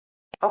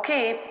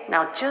Okay,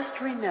 now just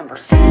remember.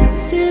 Sit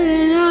still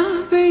and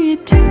I'll bring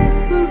it to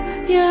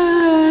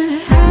ya.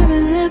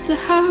 Haven't left the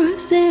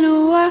house in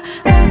a while.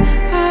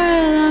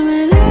 I'm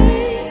an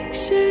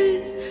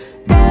anxious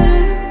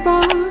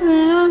butterball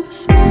and I'm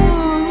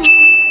small.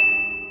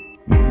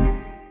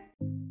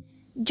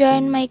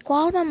 Join my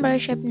Qual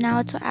membership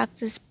now to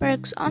access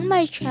perks on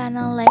my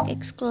channel like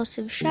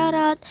exclusive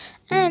shoutout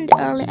and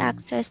early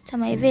access to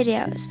my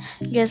videos.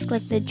 Just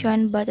click the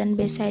join button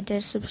beside the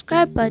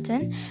subscribe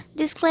button.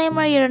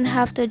 Disclaimer, you don't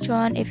have to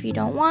join if you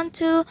don't want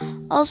to.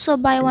 Also,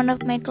 buy one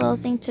of my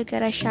clothing to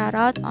get a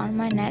shoutout on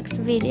my next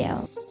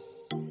video.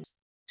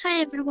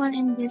 Hi everyone,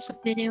 in this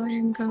video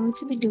I'm going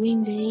to be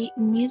doing the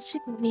music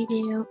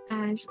video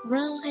as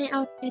Royale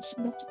outfits,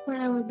 but before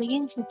I will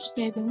begin,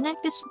 subscribe and like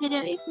this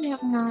video if you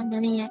have not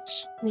done it yet.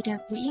 With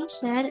that being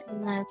said,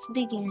 let's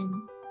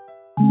begin.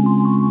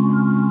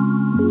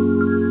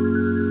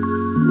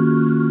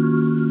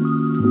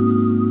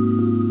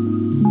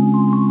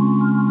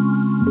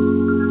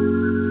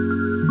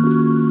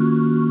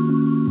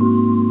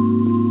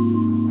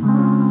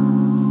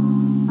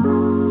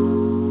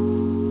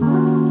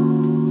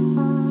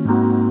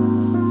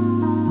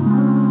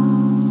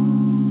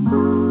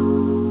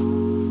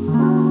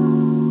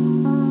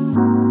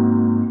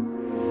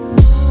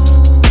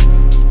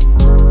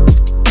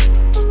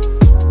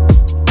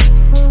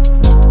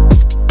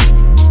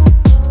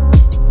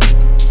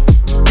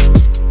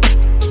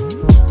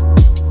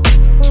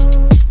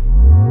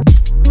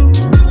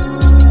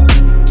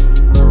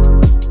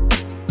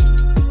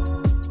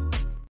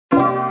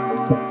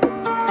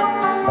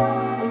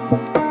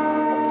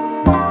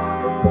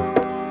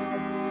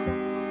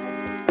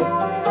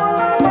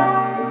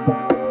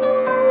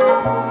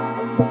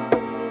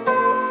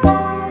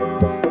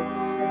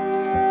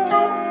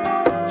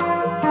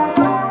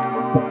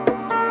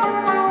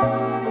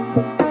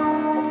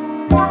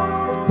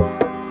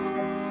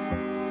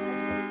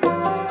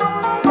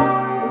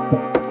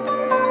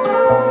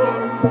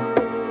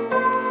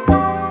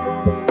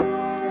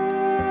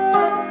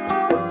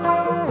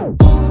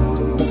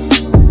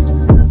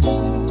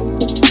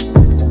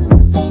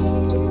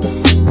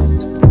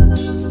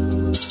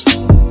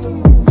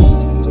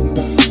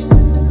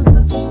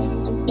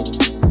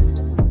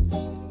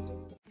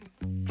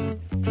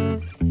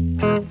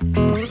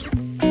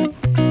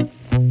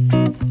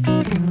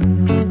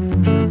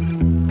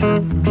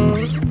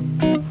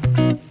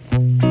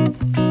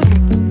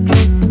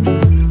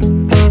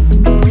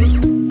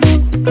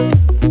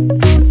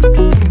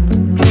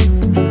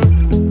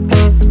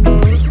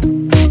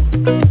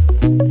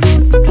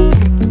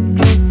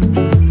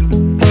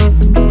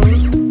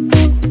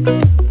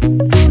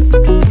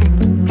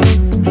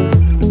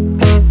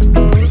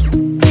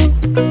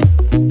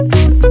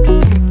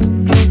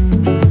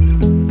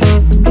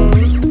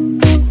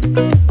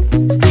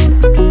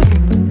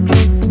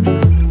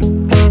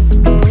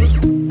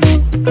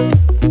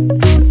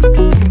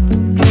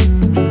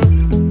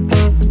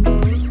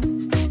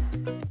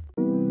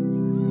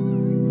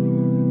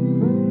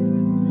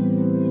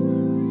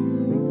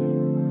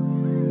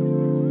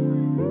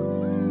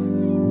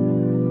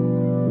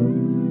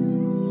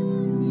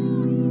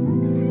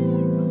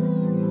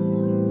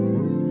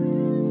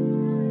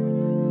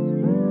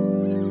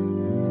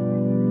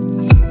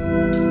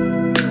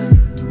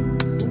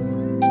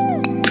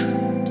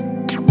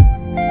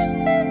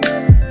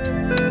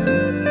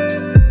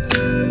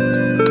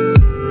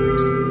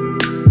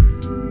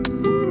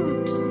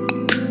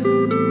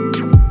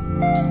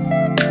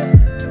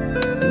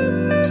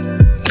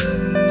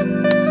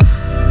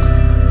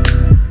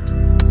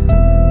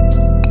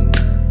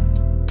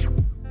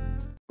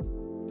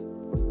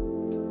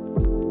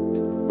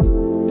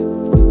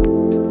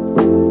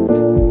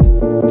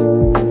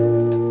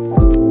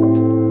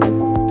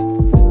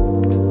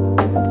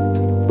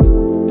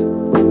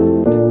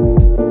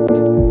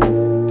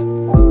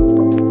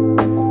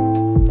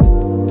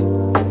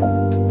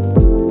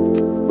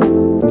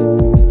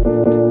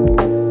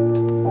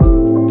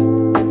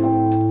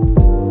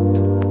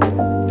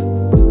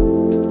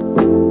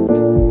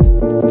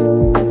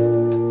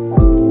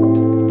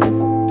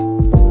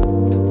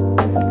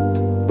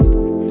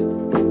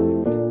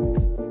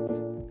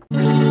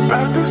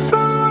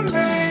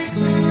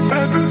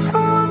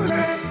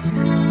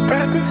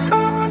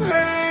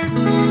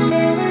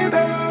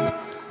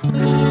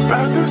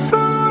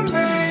 𝙬𝙬𝙚𝙧𝙖𝙬